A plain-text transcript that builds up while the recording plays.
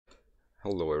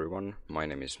Hello everyone, my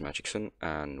name is Magicson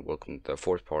and welcome to the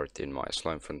fourth part in my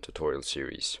Slimefun tutorial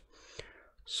series.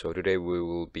 So today we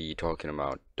will be talking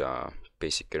about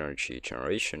basic energy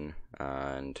generation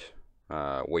and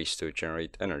ways to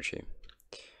generate energy.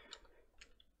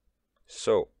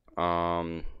 So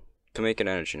to make an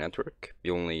energy network,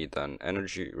 you'll need an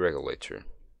energy regulator.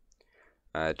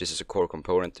 This is a core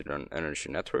component in an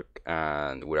energy network,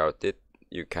 and without it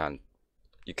you can't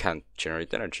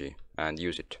generate energy and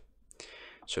use it.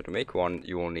 So to make one,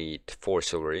 you will need 4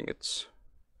 silver ingots,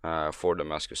 4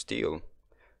 Damascus steel,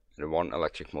 and 1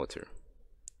 electric motor.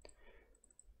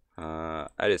 And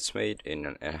it's made in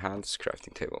an enhanced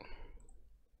crafting table.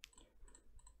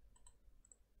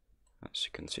 As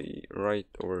you can see right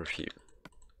over here.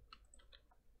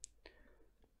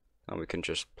 Now we can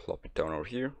just plop it down over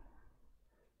here.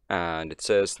 And it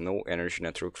says no energy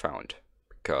network found,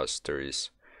 because there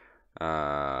isn't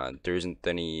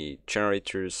any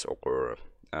generators or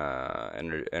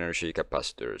energy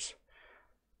capacitors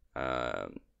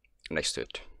next to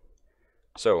it.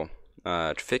 So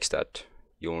to fix that,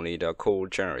 you'll need a coal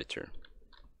generator,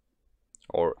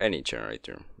 or any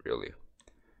generator really.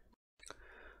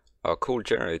 A coal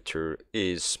generator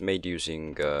is made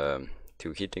using 2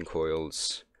 heating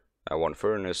coils, 1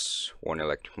 furnace, 1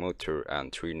 electric motor,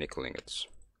 and 3 nickel ingots.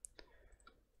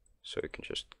 So you can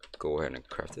just go ahead and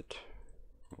craft it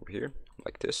over here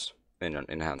like this in an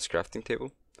enhanced crafting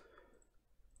table.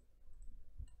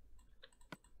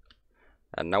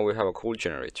 And now we have a coal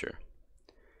generator.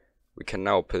 We can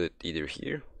now put it either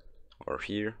here or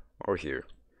here or here.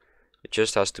 It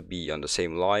just has to be on the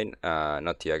same line,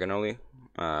 not diagonally,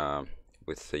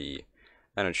 with the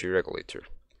energy regulator.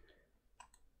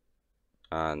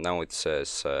 And now it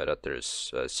says that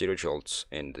there's 0 jolts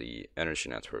in the energy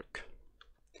network.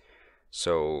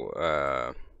 So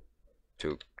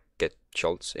to get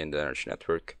jolts in the energy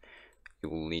network, you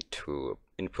will need to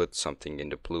input something in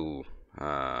the blue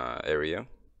area,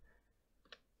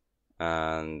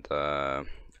 and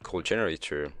coal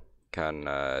generator can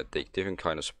take different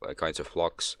kinds of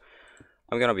blocks.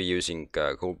 I'm gonna be using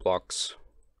coal blocks,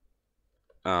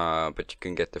 but you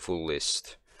can get the full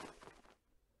list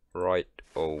right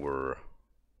over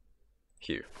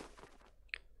here.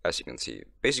 As you can see,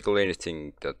 basically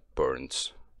anything that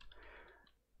burns.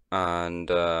 And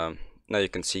now you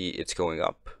can see it's going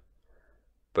up,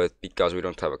 but because we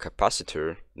don't have a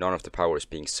capacitor, none of the power is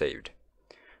being saved.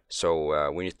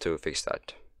 So we need to fix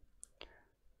that.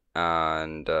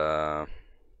 And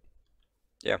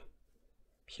yeah,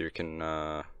 here you can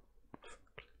now,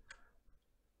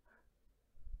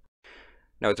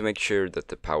 to make sure that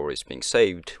the power is being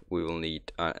saved, we will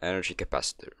need an energy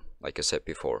capacitor, like I said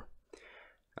before.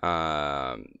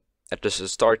 At the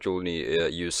start, you'll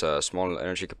need use a small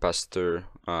energy capacitor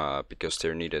because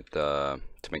they're needed to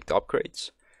make the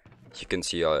upgrades. You can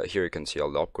see here. You can see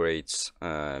all the upgrades: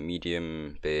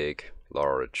 medium, big,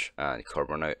 large, and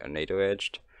carbonato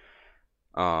edged.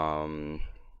 And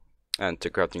the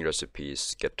crafting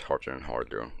recipes get harder and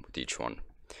harder with each one.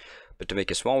 But to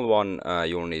make a small one,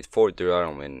 you'll need 4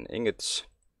 duralumin ingots,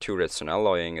 2 redstone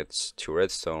alloy ingots, 2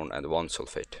 redstone, and 1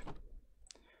 sulfate.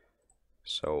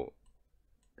 So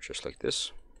just like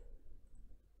this,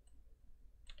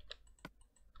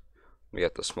 we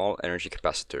get the small energy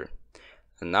capacitor.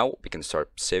 And now we can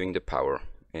start saving the power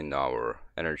in our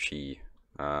energy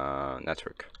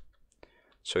network.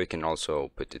 So we can also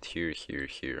put it here, here,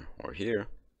 here, or here.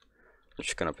 I'm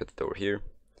just gonna put it over here.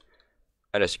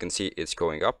 And as you can see, it's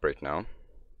going up right now.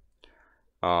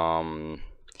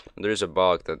 There is a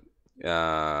bug that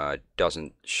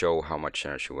doesn't show how much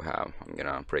energy we have. I'm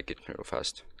gonna break it real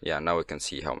fast. Yeah, now we can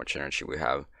see how much energy we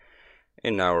have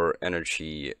in our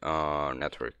energy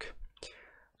network.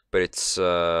 But it's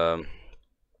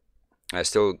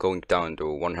still going down to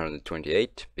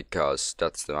 128 because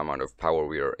that's the amount of power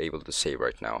we are able to save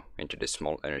right now into this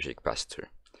small energy capacitor.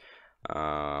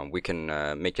 We can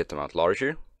make that amount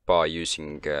larger by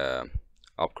using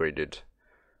upgraded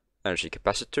energy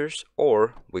capacitors,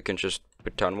 or we can just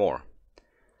put down more.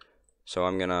 So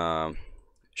I'm gonna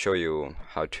show you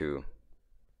how to,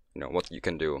 what you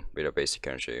can do with a basic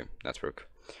energy network.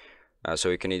 So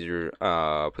you can either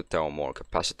put down more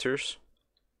capacitors,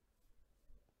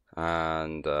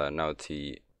 and now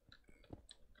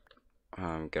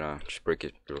I'm gonna just break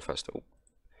it real fast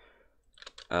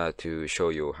to show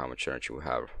you how much energy we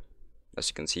have. As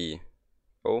you can see,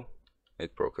 oh,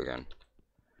 it broke again.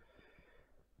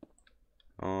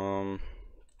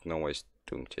 No way it's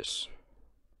doing this.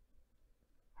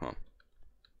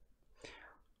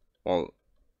 Well,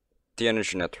 the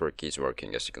energy network is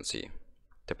working. As you can see,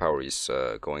 the power is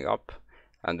going up,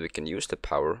 and we can use the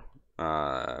power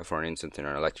for instance in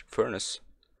an electric furnace.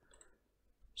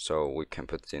 So we can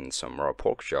put in some raw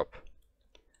pork chop,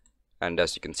 and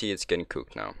as you can see, it's getting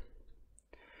cooked now.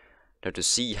 Now to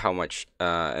see how much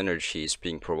energy is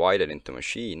being provided into the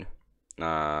machine,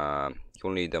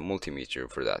 you'll need a multimeter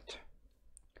for that.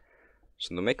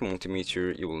 So to make a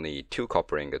multimeter, you will need 2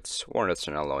 copper ingots, 1 that's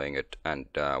an alloy ingot, and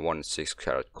 1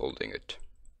 6-carat gold ingot.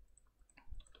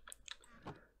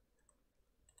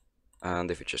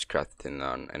 And if you just craft it in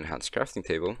an enhanced crafting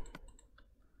table,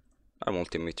 a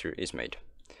multimeter is made.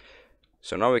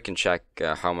 So now we can check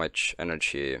how much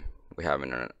energy we have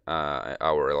in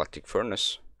our electric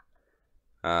furnace.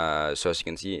 So as you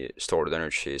can see, stored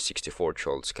energy is 64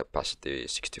 joules, capacity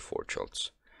is 64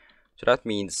 joules. So that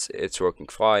means it's working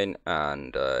fine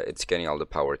and it's getting all the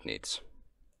power it needs.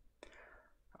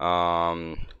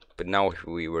 But now if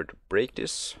we were to break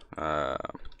this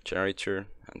generator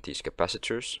and these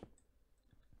capacitors,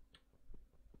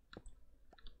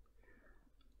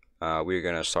 we're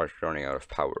gonna start running out of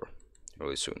power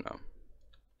really soon now.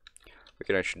 We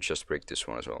can actually just break this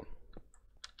one as well.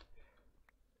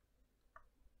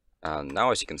 And now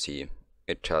as you can see,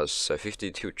 it has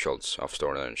 52 joules of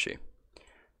stored energy.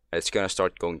 It's gonna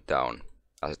start going down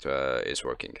as it is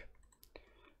working.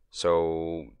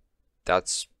 So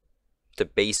that's the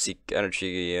basic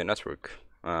energy network.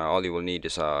 All you will need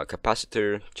is a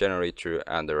capacitor, generator,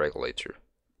 and a regulator.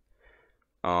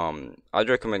 I'd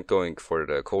recommend going for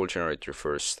the coal generator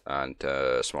first and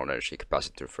small energy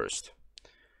capacitor first.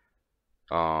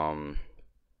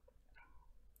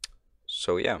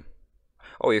 So yeah.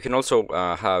 Oh, you can also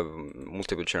have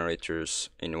multiple generators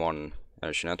in one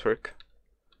energy network.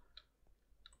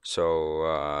 So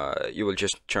you will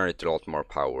just generate a lot more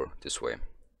power this way.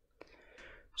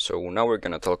 So now we're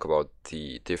gonna talk about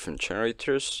the different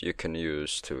generators you can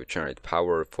use to generate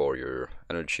power for your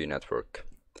energy network.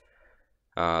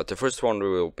 The first one we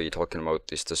will be talking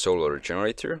about is the solar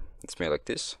generator. It's made like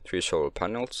this: 3 solar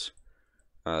panels,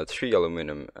 3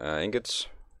 aluminum ingots,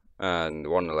 and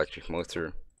 1 electric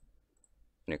motor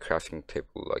in a crafting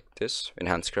table like this,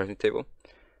 enhanced crafting table.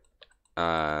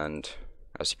 And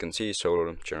as you can see,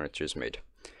 solar generator is made.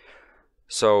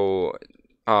 So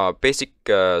basic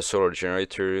solar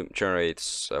generator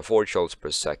generates 4 joules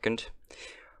per second,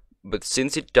 but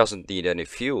since it doesn't need any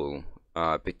fuel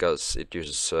because it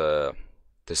uses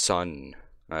the sun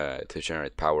to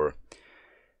generate power,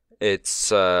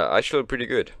 it's actually pretty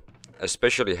good,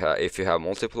 especially if you have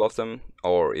multiple of them,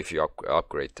 or if you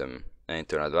upgrade them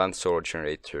into an advanced solar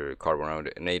generator,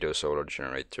 carbonado solar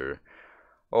generator,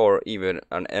 or even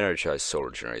an energized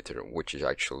solar generator, which is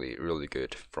actually really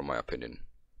good from my opinion,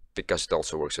 because it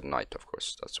also works at night, of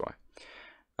course. That's why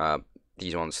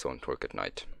these ones don't work at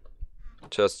night.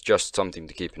 So that's just something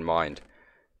to keep in mind,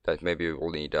 that maybe you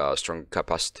will need a strong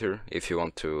capacitor if you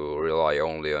want to rely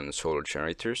only on solar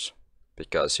generators,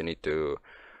 because you need to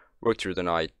work through the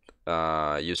night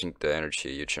using the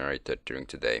energy you generated during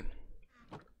the day.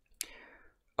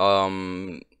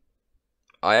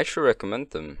 I actually recommend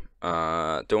them.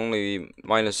 The only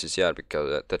minus is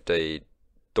because that they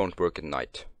don't work at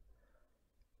night.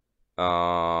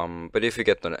 But if you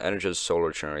get an energized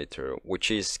solar generator,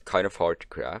 which is kind of hard to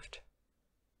craft,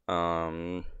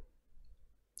 you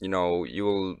know,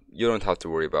 you don't have to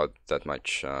worry about that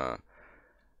much. You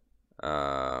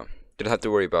don't have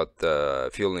to worry about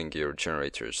fueling your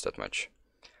generators that much.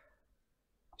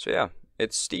 So yeah,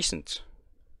 it's decent.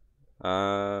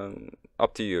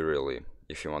 Up to you really,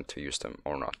 if you want to use them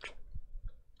or not.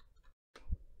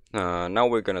 Now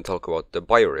we're gonna talk about the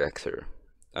bioreactor.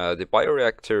 The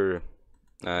bioreactor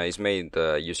is made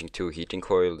using 2 heating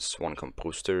coils, 1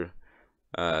 composter,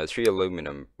 3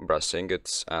 aluminum brass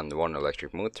ingots, and 1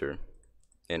 electric motor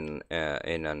in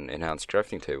an enhanced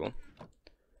crafting table,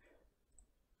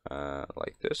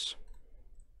 like this.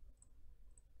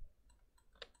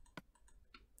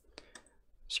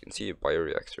 As you can see, a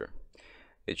bioreactor.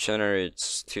 It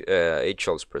generates 8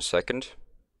 joules per second,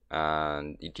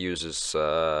 and it uses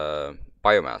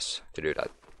biomass to do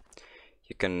that.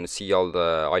 You can see all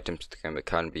the items that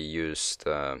can be used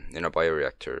in a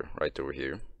bioreactor right over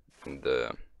here in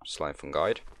the Slimefun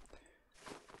guide.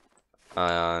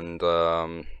 And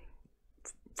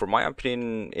for my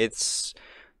opinion, it's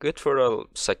good for a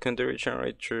secondary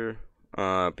generator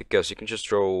because you can just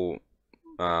throw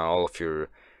all of your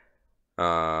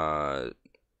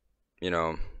you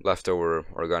know, leftover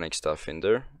organic stuff in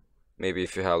there. Maybe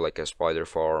if you have like a spider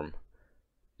farm,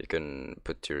 you can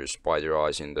put your spider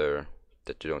eyes in there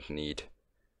that you don't need,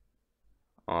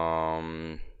 or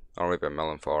maybe a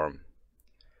melon farm.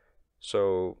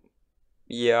 So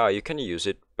yeah, you can use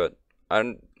it, but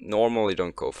I normally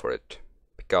don't go for it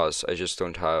because I just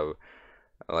don't have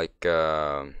Like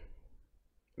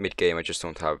mid-game, I just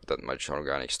don't have that much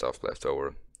organic stuff left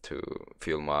over to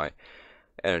fuel my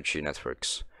energy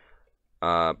networks.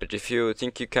 But if you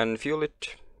think you can fuel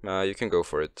it, you can go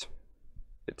for it.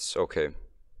 It's okay.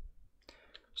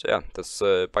 So yeah, that's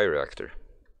a bioreactor.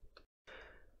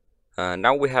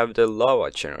 Now we have the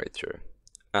lava generator,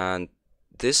 and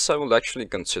this I will actually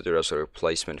consider as a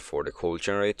replacement for the coal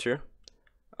generator.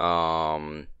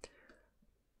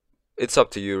 It's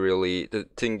up to you really. The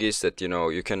thing is that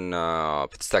you can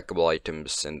put stackable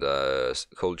items in the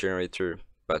coal generator,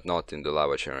 but not in the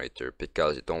lava generator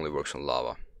because it only works on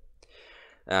lava.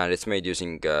 And it's made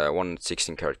using one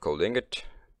 16-karat gold ingot,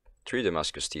 3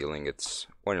 Damascus steel ingots,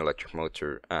 1 electric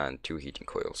motor, and 2 heating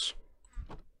coils.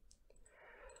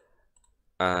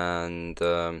 And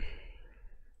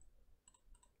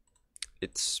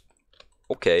it's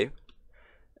okay,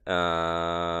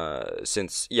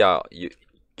 since you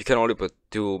can only put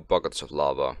 2 buckets of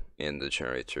lava in the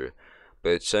generator,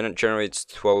 but it generates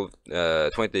 20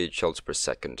 joules per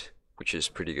second, which is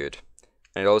pretty good.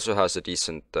 And it also has a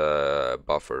decent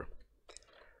buffer.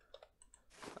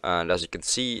 And as you can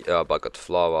see, a bucket of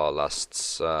lava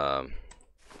lasts 40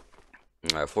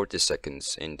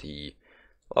 seconds in the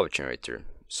lava generator.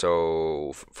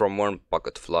 So from 1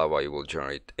 bucket of lava you will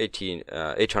generate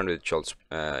 800 joules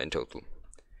in total.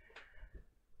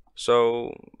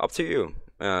 So up to you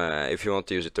if you want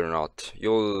to use it or not.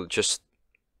 You'll just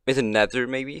with a nether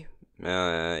maybe.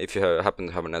 If you happen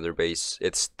to have a nether base,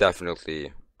 it's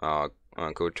definitely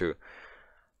good to.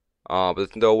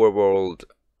 But in the overworld,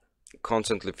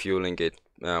 constantly fueling it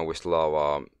with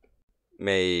lava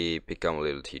may become a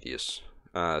little tedious.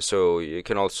 So you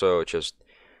can also just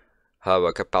have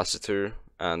a capacitor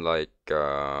and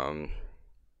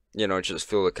just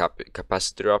fill the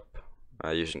capacitor up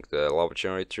using the lava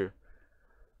generator.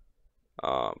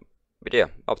 But yeah,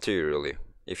 up to you really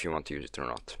if you want to use it or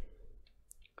not.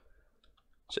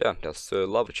 So yeah, that's the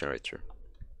lava generator.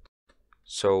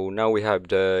 So now we have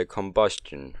the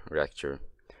combustion reactor.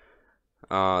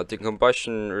 The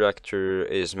combustion reactor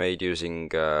is made using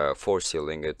 4 steel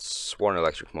ingots, 1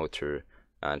 electric motor,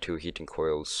 and 2 heating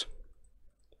coils.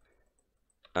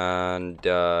 And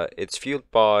it's fueled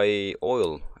by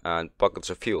oil and buckets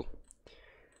of fuel.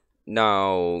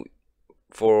 Now,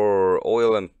 for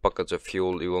oil and buckets of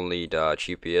fuel, you will need a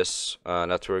GPS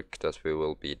network that we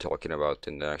will be talking about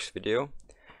in the next video.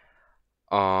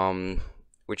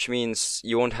 Which means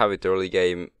you won't have it early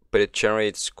game, but it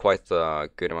generates quite a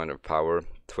good amount of power,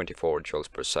 24 joules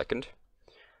per second.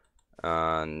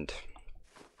 And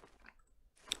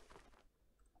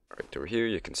right over here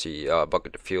you can see a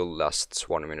bucket of fuel lasts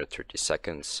 1 minute 30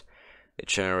 seconds. It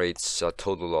generates a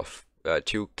total of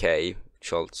 2k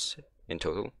joules in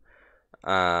total,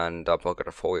 and a bucket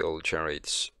of oil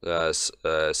generates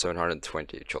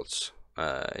 720 joules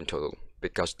in total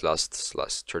because it lasts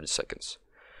 30 seconds.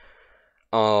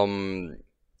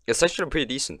 It's actually pretty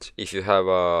decent if you have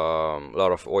a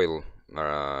lot of oil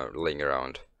laying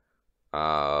around.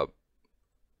 But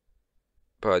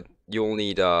you'll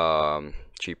need a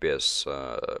GPS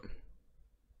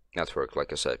network,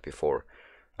 like I said before,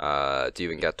 to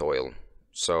even get oil.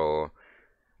 So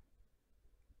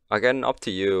again, up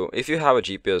to you. If you have a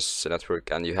GPS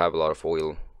network and you have a lot of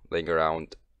oil laying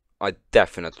around, I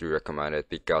definitely recommend it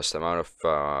because the amount of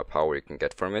power you can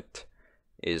get from it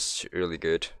is really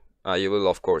good. You will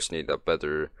of course need a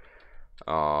better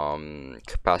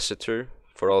capacitor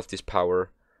for all of this power.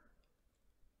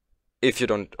 If you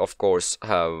don't, of course,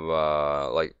 have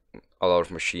like a lot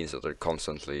of machines that are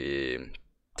constantly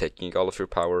taking all of your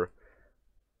power,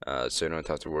 so you don't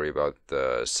have to worry about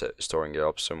storing it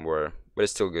up somewhere. But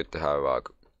it's still good to have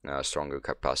a stronger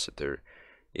capacitor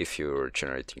if you're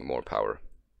generating more power.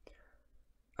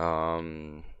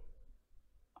 So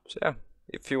yeah.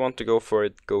 If you want to go for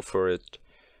it, go for it.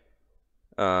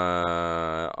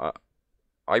 I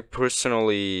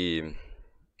personally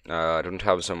don't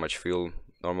have so much fuel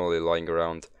normally lying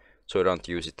around, so I don't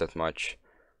use it that much.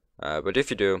 But if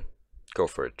you do, go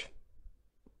for it.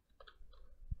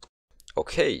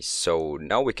 Okay, so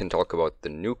now we can talk about the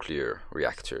nuclear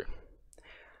reactor.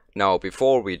 Now,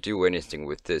 before we do anything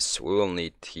with this, we will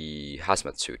need the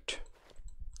hazmat suit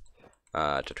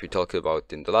that we talked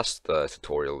about in the last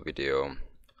tutorial video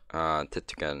that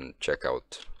you can check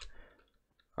out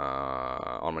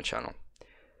on my channel.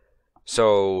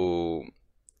 So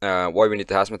why we need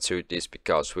the hazmat suit is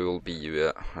because we will be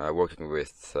working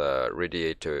with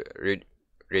radioactive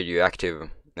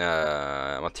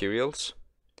materials,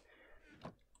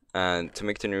 and to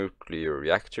make the nuclear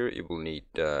reactor you will need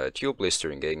 2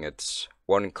 blistering ingots,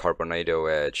 1 carbonado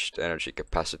edged energy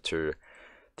capacitor,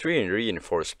 3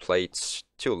 reinforced plates,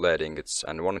 2 lead ingots,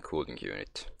 and 1 cooling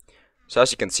unit. So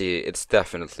as you can see, it's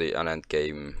definitely an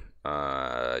endgame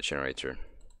generator.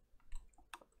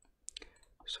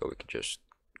 So we can just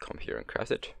come here and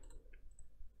craft it.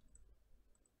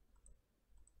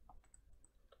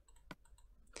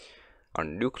 Our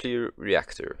nuclear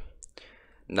reactor.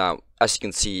 Now, as you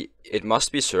can see, it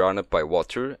must be surrounded by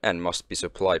water and must be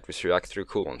supplied with reactor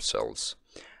coolant cells.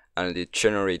 And it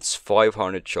generates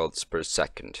 500 joules per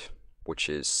second, which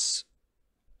is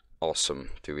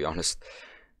awesome, to be honest.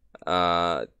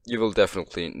 You will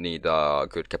definitely need a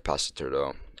good capacitor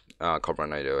though,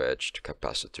 carbonado edged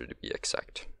capacitor to be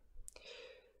exact.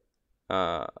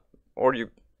 Or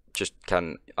you just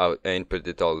can input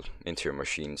it all into your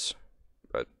machines.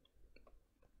 But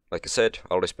like I said,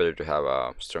 always better to have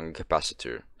a strong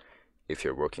capacitor if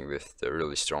you're working with the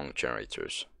really strong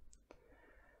generators.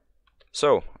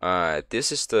 So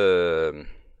this is the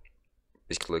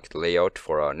basically the layout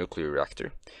for a nuclear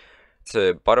reactor.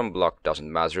 The bottom block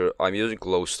doesn't matter. I'm using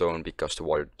glowstone because the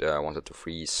water wanted to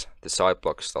freeze. The side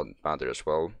blocks don't matter as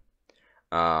well.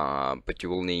 But you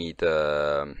will need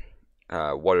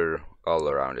water all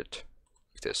around it,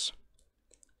 like this.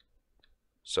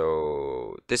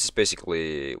 So this is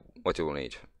basically what you will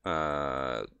need.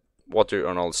 Water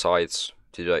on all sides,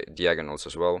 diagonals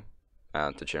as well,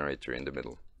 and the generator in the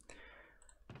middle.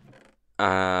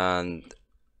 And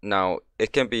now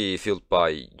it can be filled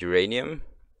by uranium,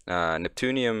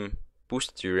 neptunium,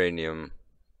 boosted uranium,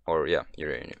 or yeah,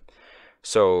 uranium.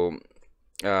 So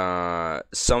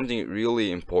something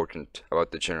really important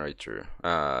about the generator,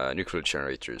 nuclear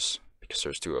generators, because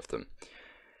there's 2 of them.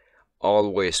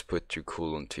 Always put your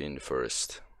coolant in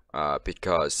first,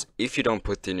 because if you don't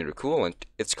put in your coolant,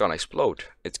 it's gonna explode.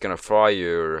 It's gonna fry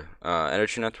your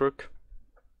energy network,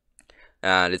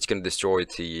 and it's gonna destroy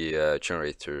the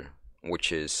generator,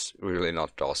 which is really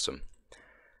not awesome.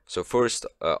 So first,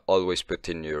 always put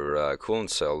in your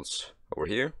coolant cells over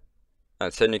here,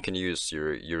 and then you can use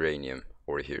your uranium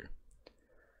over here.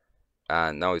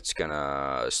 And now it's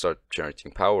gonna start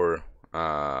generating power,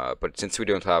 but since we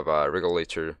don't have a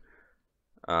regulator,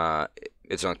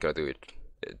 it's not gonna do it.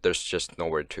 There's just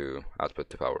nowhere to output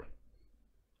the power,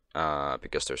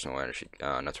 because there's no energy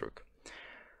network.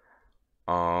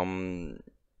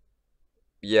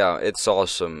 Yeah, it's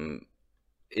awesome.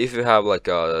 If you have like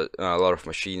a lot of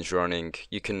machines running,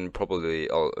 you can probably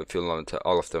fill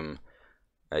all of them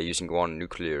using 1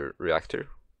 nuclear reactor,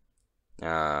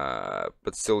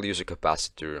 but still use a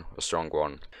capacitor, a strong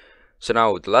one. So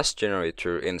now the last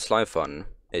generator in Slimefun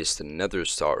is the Nether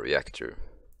Star reactor.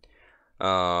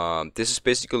 This is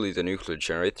basically the nuclear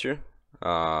reactor,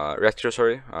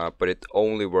 sorry, but it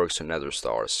only works on Nether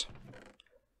Stars.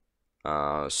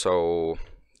 So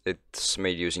it's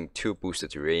made using 2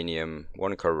 boosted uranium,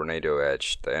 1 carbonado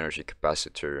edge, the energy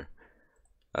capacitor,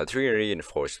 3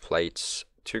 reinforced plates,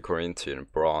 2 Corinthian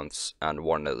bronze, and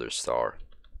 1 nether star.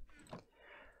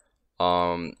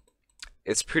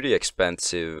 It's pretty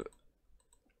expensive,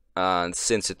 and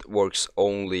since it works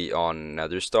only on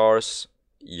nether stars,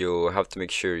 you have to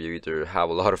make sure you either have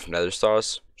a lot of nether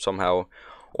stars somehow,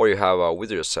 or you have a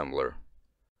wither assembler,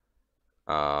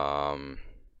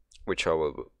 which I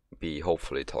will be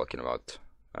hopefully talking about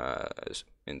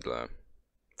in the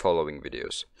following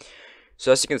videos.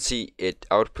 So as you can see, it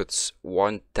outputs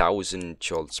 1000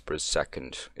 joules per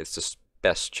second. It's the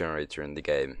best generator in the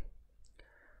game,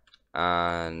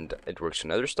 and it works on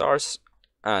nether stars,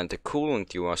 and the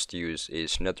coolant you must use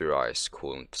is netherized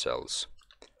coolant cells.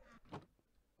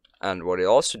 And what it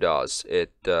also does,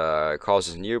 it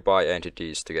causes nearby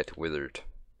entities to get withered.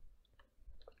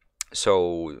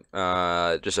 So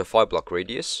there's a 5-block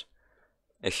radius.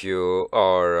 If you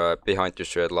are behind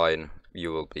this red line,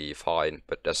 you will be fine,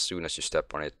 but as soon as you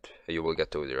step on it, you will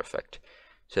get the wither effect.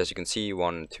 So as you can see,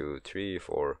 1, 2, 3,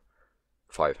 4,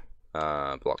 5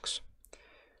 blocks,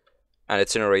 and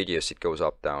it's in a radius. It goes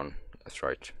up, down, left,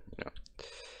 right. You know.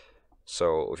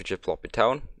 So if you just plop it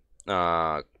down,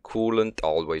 coolant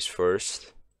always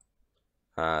first.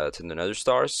 To the nether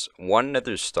stars. 1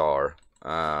 nether star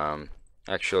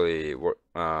actually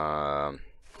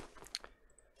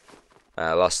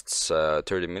lasts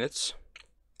 30 minutes,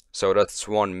 so that's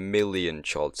 1 million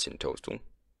joules in total.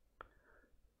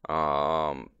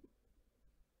 But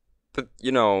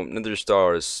you know, nether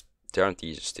stars, they aren't the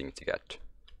easiest thing to get,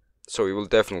 so you will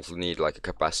definitely need like a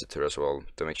capacitor as well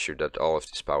to make sure that all of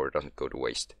this power doesn't go to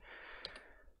waste.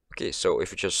 Okay, so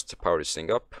if you just power this thing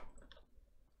up,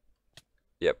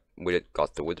 yep, we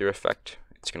got the wither effect.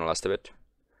 It's gonna last a bit.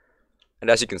 And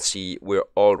as you can see, we're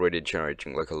already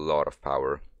generating like a lot of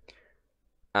power.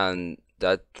 And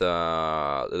that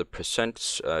little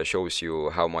percent shows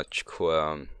you how much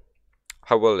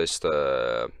how well is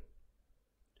the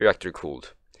reactor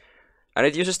cooled, and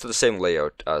it uses the same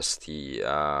layout as the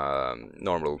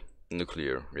normal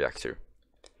nuclear reactor.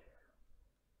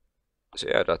 So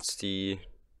yeah, that's the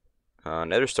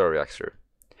Nether Star reactor.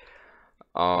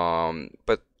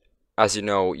 But as you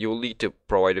know, you'll need to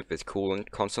provide it with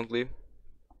coolant constantly.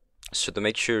 So to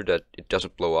make sure that it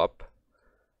doesn't blow up,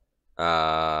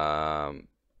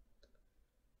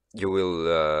 you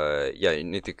will you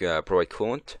need to provide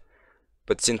coolant.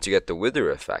 But since you get the wither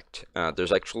effect,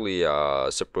 there's actually a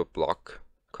separate block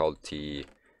called the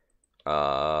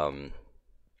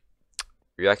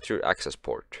reactor access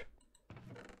port.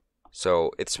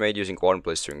 So it's made using one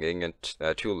blistering ingot,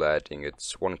 two lead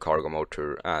ingots, one cargo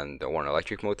motor, and one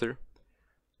electric motor.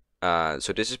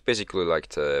 So this is basically like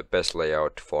the best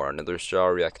layout for another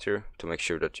star reactor to make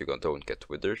sure that you don't get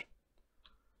withered.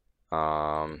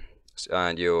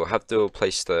 And you have to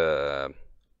place the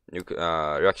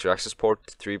reactor access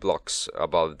port 3 blocks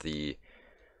above the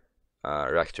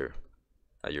reactor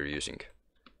that you're using.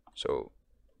 So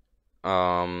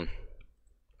I'm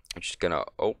just gonna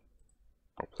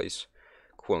place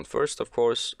coolant first, of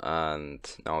course, and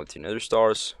now the nether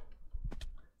stars.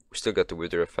 We still got the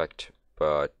wither effect,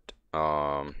 but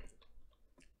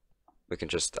we can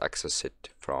just access it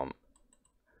from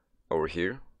over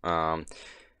here.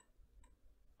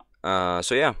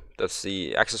 So yeah, that's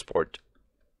the access port.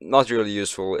 Not really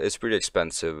useful. It's pretty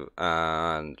expensive,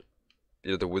 and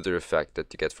the wither effect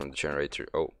that you get from the generator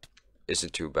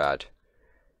isn't too bad.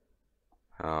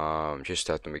 Just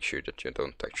have to make sure that you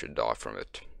don't actually die from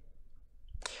it.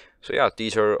 So yeah,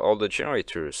 these are all the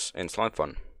generators in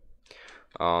Slimefun.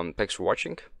 Thanks for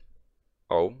watching.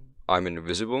 Oh, I'm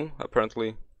invisible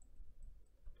apparently.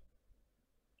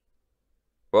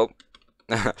 Well,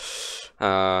 if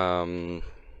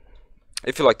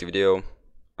you liked the video,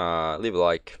 leave a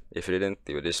like. If you didn't,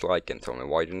 leave a dislike and tell me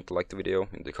why you didn't like the video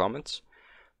in the comments,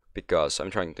 because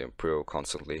I'm trying to improve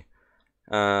constantly.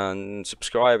 And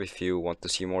subscribe if you want to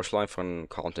see more Slimefun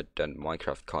content and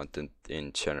Minecraft content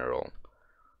in general.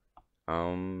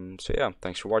 So yeah,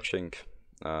 thanks for watching.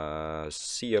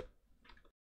 See ya.